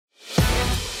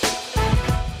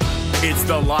It's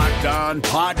the Locked On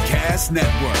Podcast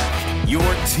Network, your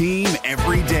team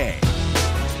every day.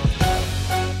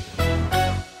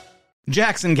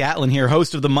 Jackson Gatlin here,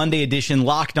 host of the Monday edition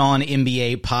Locked On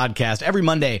NBA podcast. Every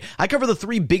Monday, I cover the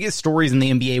three biggest stories in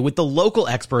the NBA with the local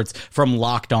experts from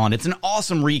Locked On. It's an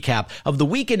awesome recap of the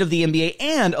weekend of the NBA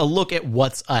and a look at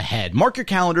what's ahead. Mark your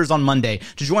calendars on Monday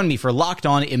to join me for Locked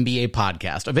On NBA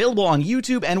podcast, available on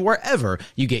YouTube and wherever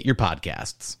you get your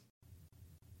podcasts.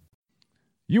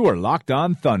 You are Locked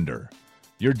On Thunder,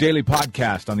 your daily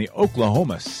podcast on the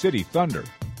Oklahoma City Thunder,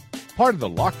 part of the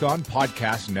Locked On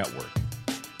Podcast Network.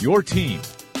 Your team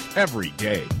every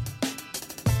day.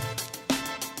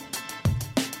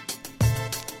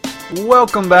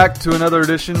 Welcome back to another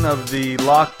edition of the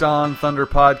Locked On Thunder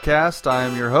podcast. I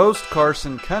am your host,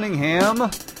 Carson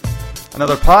Cunningham.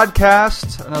 Another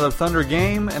podcast, another Thunder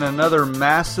game, and another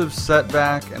massive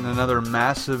setback and another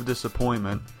massive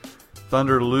disappointment.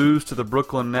 Thunder lose to the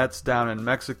Brooklyn Nets down in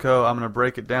Mexico. I'm going to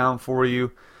break it down for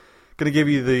you. Going to give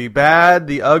you the bad,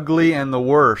 the ugly, and the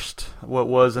worst. What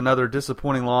was another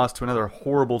disappointing loss to another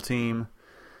horrible team.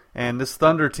 And this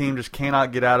Thunder team just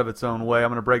cannot get out of its own way.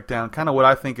 I'm going to break down kind of what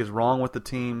I think is wrong with the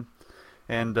team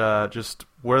and just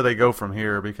where they go from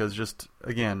here. Because just,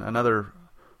 again, another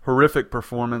horrific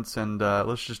performance. And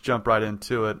let's just jump right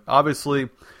into it. Obviously,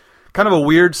 kind of a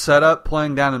weird setup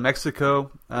playing down in Mexico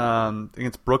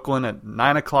against Brooklyn at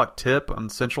 9 o'clock tip on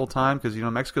Central Time. Because, you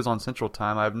know, Mexico's on Central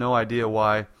Time. I have no idea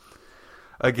why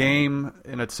a game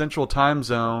in a Central Time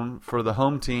zone for the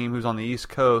home team who's on the East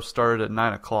Coast started at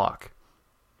 9 o'clock.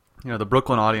 You know, the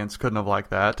Brooklyn audience couldn't have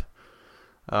liked that.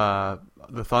 The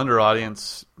Thunder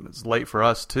audience is late for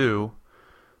us too.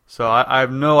 So I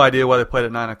have no idea why they played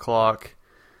at 9 o'clock.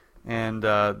 And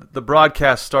the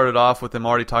broadcast started off with them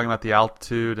already talking about the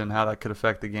altitude and how that could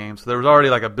affect the game. So there was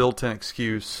already like a built-in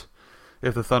excuse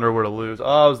if the Thunder were to lose.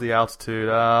 Oh, it was the altitude.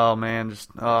 Oh, man,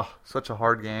 such a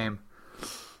hard game.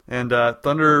 And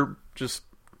Thunder just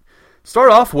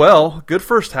started off well. Good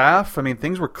first half. I mean,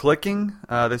 things were clicking.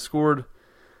 They scored,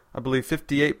 I believe,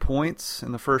 58 points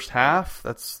in the first half.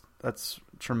 That's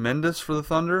tremendous for the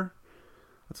Thunder.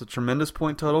 That's a tremendous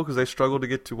point total because they struggled to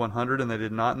get to 100, and they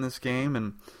did not in this game.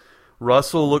 And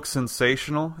Russell looked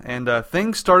sensational. And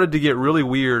things started to get really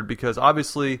weird because,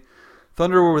 obviously,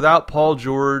 Thunder were without Paul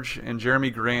George and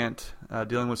Jeremy Grant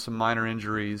dealing with some minor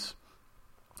injuries.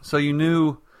 So you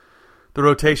knew the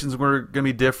rotations were going to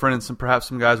be different, and perhaps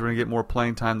some guys were going to get more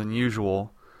playing time than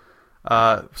usual.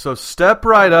 So step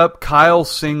right up, Kyle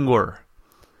Singler.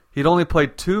 He'd only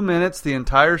played 2 minutes the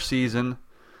entire season.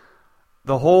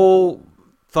 The whole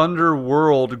Thunder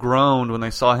world groaned when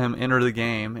they saw him enter the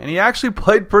game, and he actually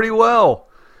played pretty well.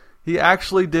 He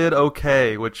actually did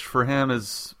okay, which for him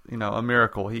is, you know, a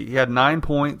miracle. He had 9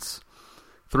 points,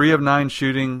 3 of 9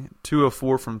 shooting, 2 of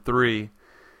 4 from 3.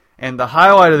 And the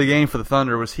highlight of the game for the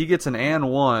Thunder was he gets an and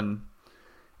one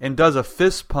and does a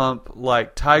fist pump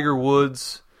like Tiger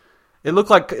Woods. It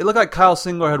looked like Kyle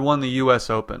Singler had won the U.S.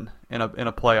 Open in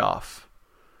a playoff.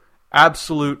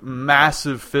 Absolute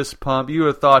massive fist pump. You would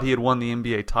have thought he had won the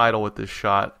NBA title with this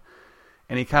shot.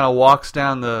 And he kind of walks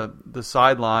down the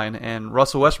sideline, and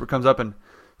Russell Westbrook comes up and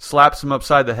slaps him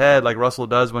upside the head like Russell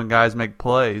does when guys make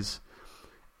plays.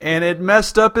 And it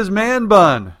messed up his man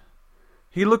bun.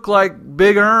 He looked like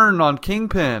Big Earn on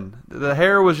Kingpin. The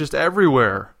hair was just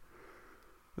everywhere.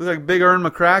 It looked like Big Earn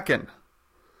McCracken.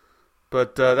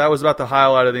 But that was about the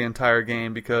highlight of the entire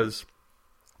game because,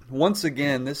 once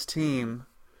again, this team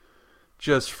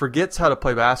just forgets how to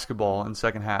play basketball in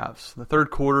second halves. The third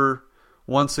quarter,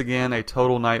 once again, a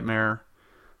total nightmare.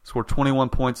 Scored 21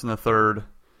 points in the third,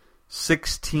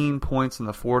 16 points in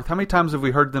the fourth. How many times have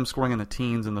we heard them scoring in the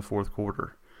teens in the fourth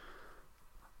quarter?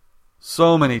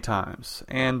 So many times.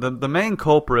 And the main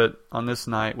culprit on this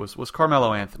night was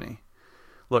Carmelo Anthony.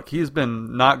 Look, he's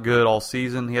been not good all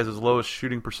season. He has his lowest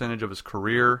shooting percentage of his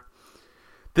career.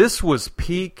 This was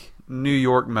peak New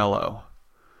York Melo.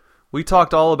 We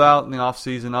talked all about in the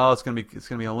offseason, it's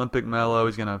gonna be Olympic Melo.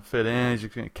 He's gonna fit in,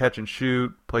 he's gonna catch and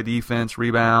shoot, play defense,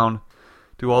 rebound,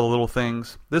 do all the little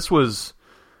things. This was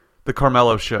the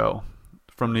Carmelo show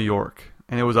from New York,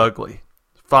 and it was ugly.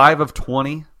 5 of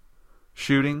 20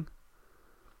 shooting.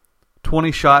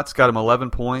 20 shots, got him 11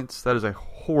 points. That is a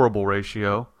horrible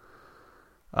ratio.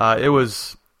 It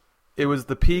was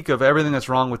the peak of everything that's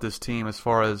wrong with this team as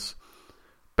far as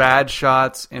bad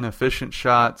shots, inefficient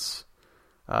shots,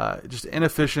 just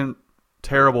inefficient,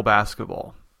 terrible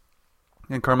basketball.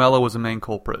 And Carmelo was the main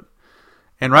culprit.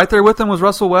 And right there with him was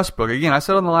Russell Westbrook. Again, I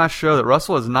said on the last show that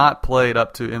Russell has not played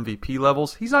up to MVP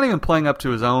levels. He's not even playing up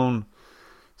to his own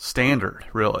standard,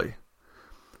 really.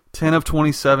 10 of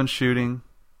 27 shooting.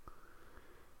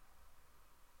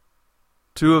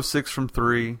 2 of 6 from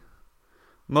 3.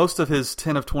 Most of his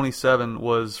 10 of 27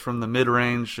 was from the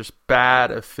mid-range, just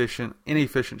bad,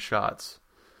 inefficient shots.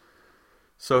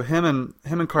 So him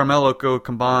and Carmelo go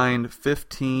combined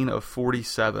 15 of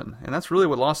 47, and that's really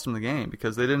what lost him the game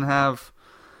because they didn't have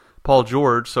Paul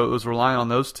George, so it was relying on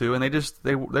those two, and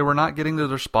they were not getting to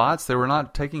their spots. They were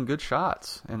not taking good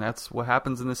shots, and that's what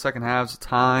happens in the second halves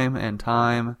time and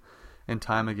time and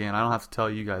time again. I don't have to tell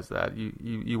you guys that.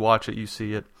 You watch it, you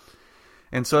see it.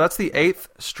 And so that's the 8th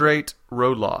straight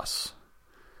road loss,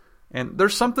 and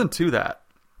there's something to that.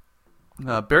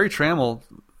 Barry Trammell,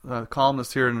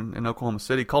 columnist here in Oklahoma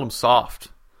City, called them soft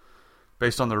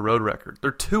based on their road record.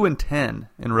 They're 2-10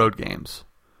 in road games.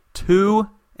 2-10.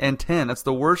 That's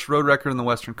the worst road record in the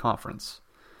Western Conference.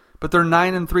 But they're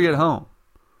 9-3 at home.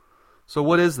 So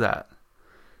what is that?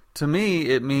 To me,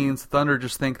 it means Thunder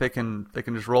just think they can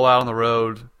just roll out on the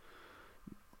road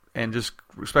and just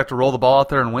expect to roll the ball out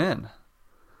there and win.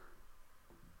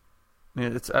 I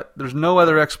mean, there's no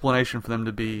other explanation for them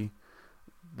to be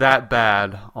that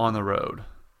bad on the road.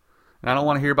 And I don't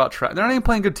want to hear about they're not even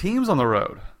playing good teams on the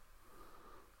road.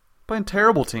 Playing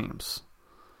terrible teams.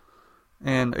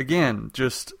 And again,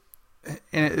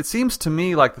 it seems to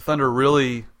me like the Thunder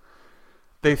really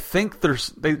they think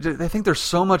they're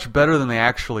so much better than they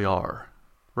actually are,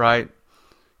 right?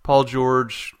 Paul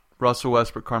George, Russell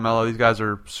Westbrook, Carmelo, these guys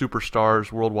are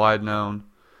superstars, worldwide known.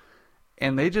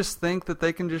 And they just think that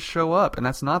they can just show up, and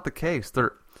that's not the case.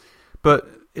 But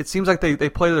it seems like they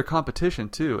play their competition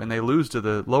too, and they lose to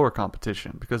the lower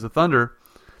competition because the Thunder,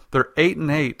 they're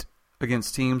 8-8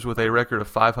 against teams with a record of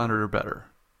 500 or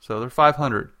better. So they're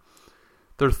 500.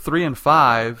 They're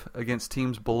 3-5 against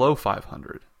teams below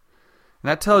 500. And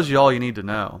that tells you all you need to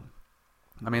know.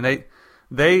 I mean,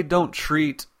 they don't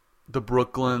treat the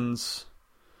Brooklyns,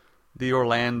 the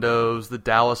Orlandos, the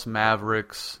Dallas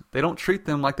Mavericks. They don't treat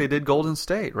them like they did Golden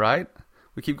State, right?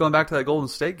 We keep going back to that Golden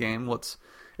State game.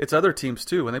 It's other teams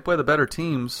too. When they play the better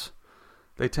teams,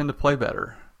 they tend to play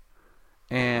better.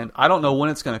 And I don't know when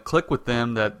it's going to click with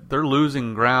them that they're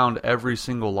losing ground every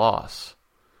single loss.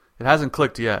 It hasn't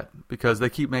clicked yet because they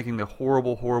keep making the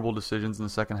horrible, horrible decisions in the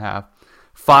second half.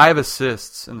 5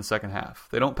 assists in the second half.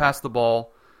 They don't pass the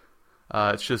ball.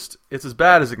 It's as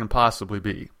bad as it can possibly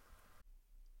be.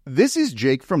 This is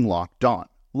Jake from Locked On.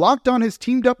 Locked On has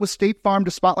teamed up with State Farm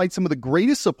to spotlight some of the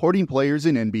greatest supporting players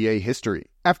in NBA history.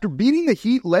 After beating the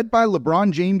Heat led by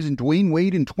LeBron James and Dwayne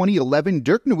Wade in 2011,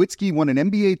 Dirk Nowitzki won an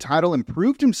NBA title and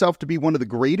proved himself to be one of the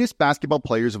greatest basketball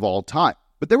players of all time.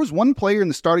 But there was one player in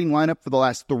the starting lineup for the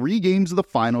last 3 games of the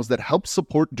finals that helped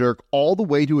support Dirk all the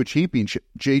way to a championship,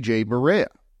 JJ Barea.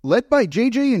 Led by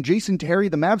JJ and Jason Terry,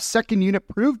 the Mavs' second unit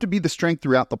proved to be the strength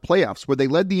throughout the playoffs, where they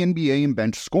led the NBA in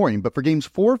bench scoring. But for games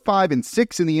 4, 5, and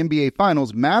 6 in the NBA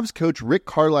Finals, Mavs coach Rick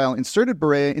Carlisle inserted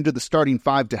Barea into the starting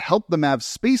 5 to help the Mavs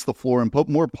space the floor and put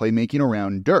more playmaking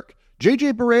around Dirk.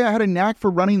 JJ Barea had a knack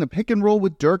for running the pick and roll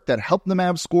with Dirk that helped the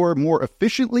Mavs score more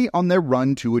efficiently on their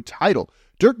run to a title.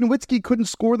 Dirk Nowitzki couldn't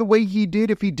score the way he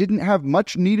did if he didn't have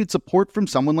much needed support from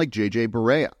someone like JJ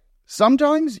Barea.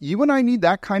 Sometimes you and I need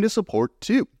that kind of support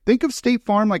too. Think of State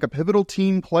Farm like a pivotal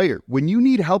team player. When you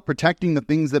need help protecting the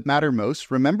things that matter most,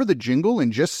 remember the jingle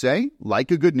and just say, like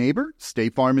a good neighbor,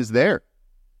 State Farm is there.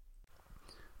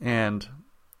 And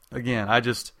again,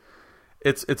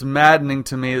 it's maddening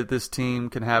to me that this team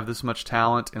can have this much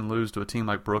talent and lose to a team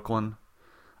like Brooklyn.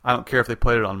 I don't care if they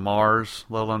played it on Mars,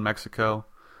 let alone Mexico.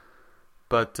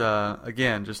 But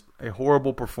again, just a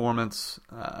horrible performance.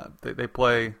 They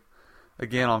play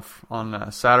again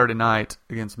on Saturday night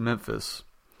against Memphis.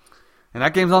 And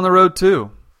that game's on the road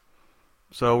too.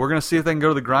 So we're going to see if they can go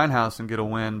to the Grindhouse and get a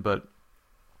win. But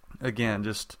again,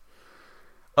 just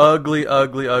ugly,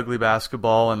 ugly, ugly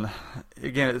basketball. And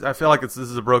again, I feel like this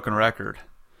is a broken record.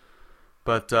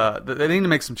 But they need to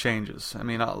make some changes. I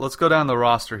mean, let's go down the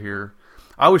roster here.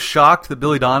 I was shocked that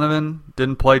Billy Donovan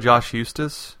didn't play Josh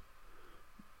Huestis.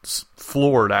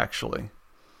 Floored, actually.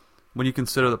 When you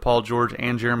consider that Paul George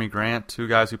and Jeremy Grant, 2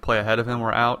 guys who play ahead of him,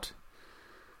 were out.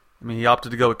 I mean, he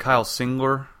opted to go with Kyle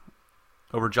Singler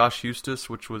over Josh Huestis,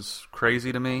 which was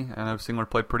crazy to me. I know Singler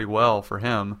played pretty well for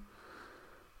him.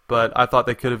 But I thought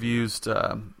they could have used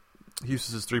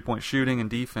Huestis' three-point shooting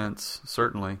and defense,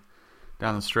 certainly,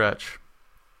 down the stretch.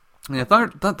 Yeah,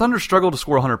 Thunder struggled to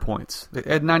score 100 points. They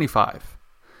had 95.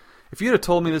 If you had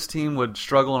told me this team would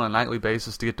struggle on a nightly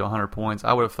basis to get to 100 points,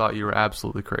 I would have thought you were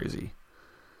absolutely crazy.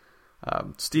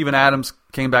 Steven Adams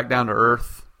came back down to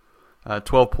earth.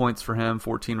 12 points for him,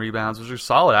 14 rebounds. It was a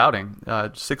solid outing.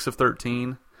 6 of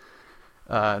 13.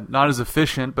 Not as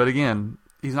efficient, but again,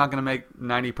 he's not going to make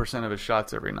 90% of his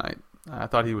shots every night. I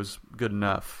thought he was good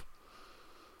enough.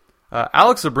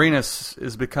 Alex Abrines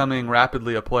is becoming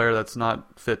rapidly a player that's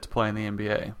not fit to play in the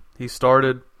NBA. He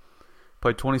started,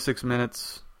 played 26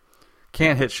 minutes,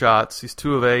 can't hit shots. He's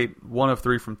 2 of 8, 1 of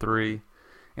 3 from 3.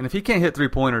 And if he can't hit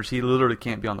three-pointers, he literally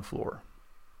can't be on the floor.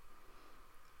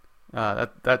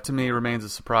 That to me remains a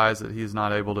surprise that he's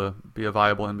not able to be a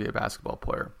viable NBA basketball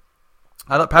player.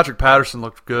 I thought Patrick Patterson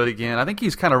looked good again. I think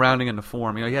he's kind of rounding into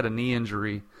form. He had a knee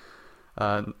injury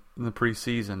in the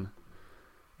preseason,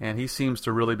 and he seems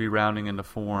to really be rounding into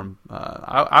form.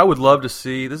 I would love to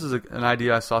see, this is an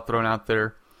idea I saw thrown out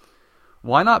there,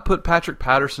 why not put Patrick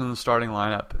Patterson in the starting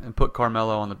lineup and put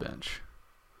Carmelo on the bench?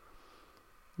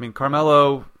 I mean,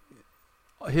 Carmelo,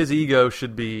 his ego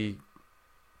should be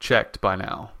checked by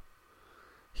now.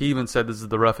 He even said this is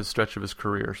the roughest stretch of his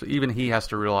career, so even he has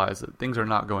to realize that things are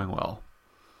not going well.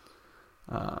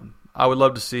 I would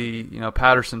love to see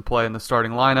Patterson play in the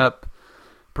starting lineup.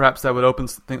 Perhaps that would open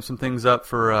some things up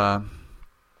for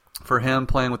him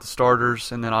playing with the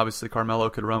starters, and then obviously Carmelo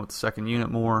could run with the second unit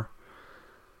more.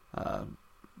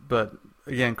 But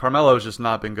again, Carmelo has just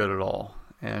not been good at all,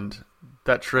 and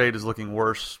that trade is looking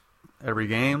worse every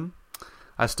game.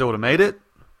 I still would have made it,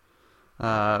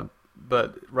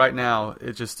 but right now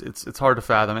it's hard to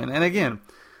fathom. And again,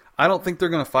 I don't think they're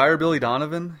going to fire Billy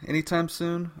Donovan anytime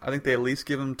soon. I think they at least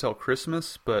give him until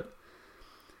Christmas. But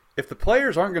if the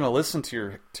players aren't going to listen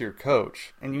to your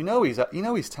coach, and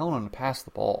he's telling them to pass the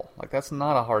ball, like that's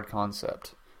not a hard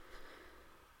concept.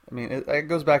 I mean, it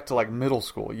goes back to like middle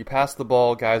school. You pass the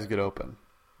ball, guys get open.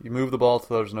 You move the ball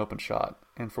till there's an open shot.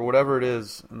 And for whatever it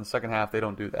is in the second half, they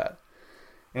don't do that.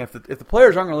 And if the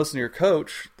players aren't going to listen to your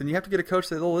coach, then you have to get a coach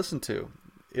that they'll listen to.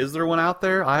 Is there one out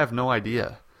there? I have no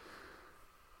idea.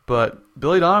 But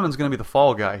Billy Donovan's going to be the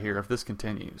fall guy here if this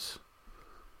continues.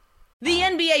 The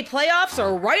NBA playoffs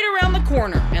are right around the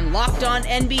corner, and Locked On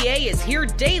NBA is here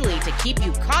daily to keep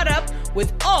you caught up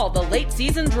with all the late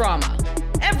season drama.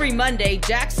 Every Monday,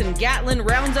 Jackson Gatlin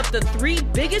rounds up the 3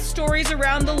 biggest stories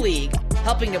around the league,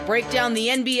 helping to break down the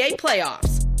NBA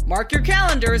playoffs. Mark your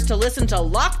calendars to listen to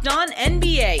Locked On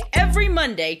NBA every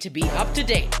Monday to be up to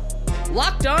date.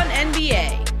 Locked On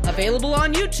NBA, available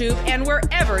on YouTube and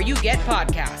wherever you get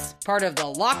podcasts. Part of the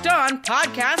Locked On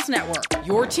Podcast Network,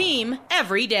 your team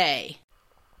every day.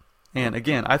 And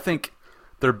again, I think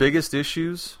their biggest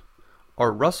issues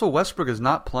are Russell Westbrook is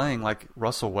not playing like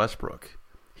Russell Westbrook.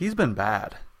 He's been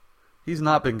bad. He's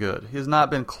not been good. He has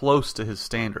not been close to his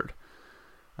standard.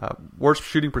 Worst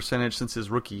shooting percentage since his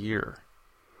rookie year.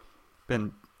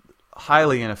 Been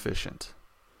highly inefficient.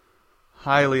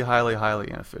 Highly, highly, highly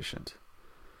inefficient.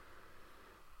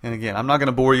 And again, I'm not going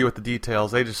to bore you with the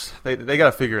details. They got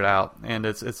to figure it out, and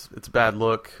it's a bad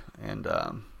look. And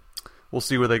we'll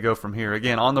see where they go from here.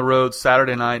 Again, on the road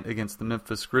Saturday night against the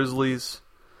Memphis Grizzlies.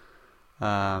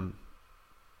 I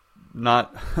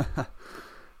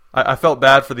felt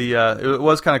bad for the. It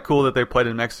was kind of cool that they played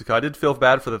in Mexico. I did feel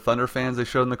bad for the Thunder fans they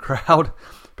showed in the crowd.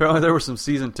 Apparently, there were some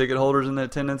season ticket holders in the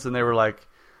attendance, and they were like,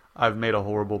 "I've made a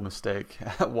horrible mistake.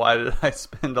 Why did I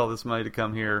spend all this money to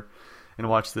come here and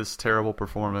watch this terrible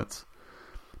performance?"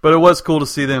 But it was cool to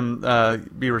see them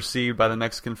be received by the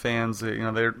Mexican fans. They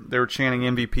were chanting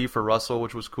MVP for Russell,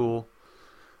 which was cool.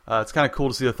 It's kind of cool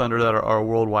to see the Thunder that are a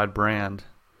worldwide brand.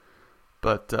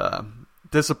 But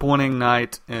disappointing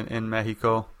night in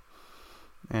Mexico.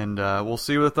 And we'll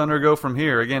see where the Thunder go from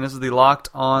here. Again, this is the Locked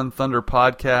On Thunder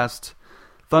podcast.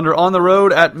 Thunder on the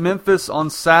road at Memphis on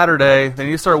Saturday. They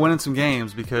need to start winning some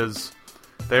games because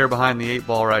they're behind the 8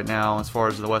 ball right now as far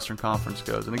as the Western Conference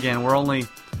goes. And again, we're only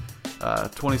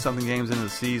 20-something games into the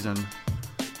season,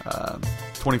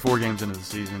 24 games into the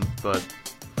season, but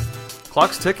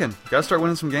clock's ticking. Got to start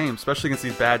winning some games, especially against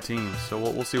these bad teams. So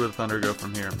we'll see where the Thunder go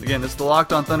from here. Again, this is the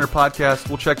Locked On Thunder podcast.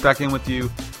 We'll check back in with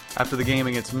you after the game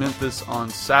against Memphis on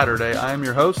Saturday. I am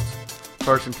your host,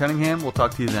 Carson Cunningham. We'll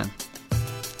talk to you then.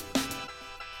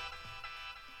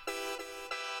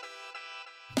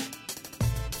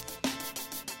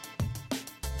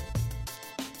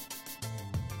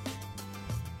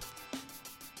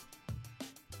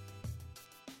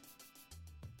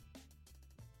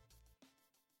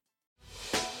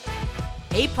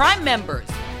 Hey, Prime members,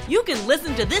 you can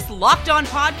listen to this Locked On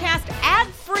podcast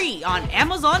ad-free on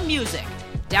Amazon Music.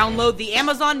 Download the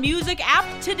Amazon Music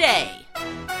app today.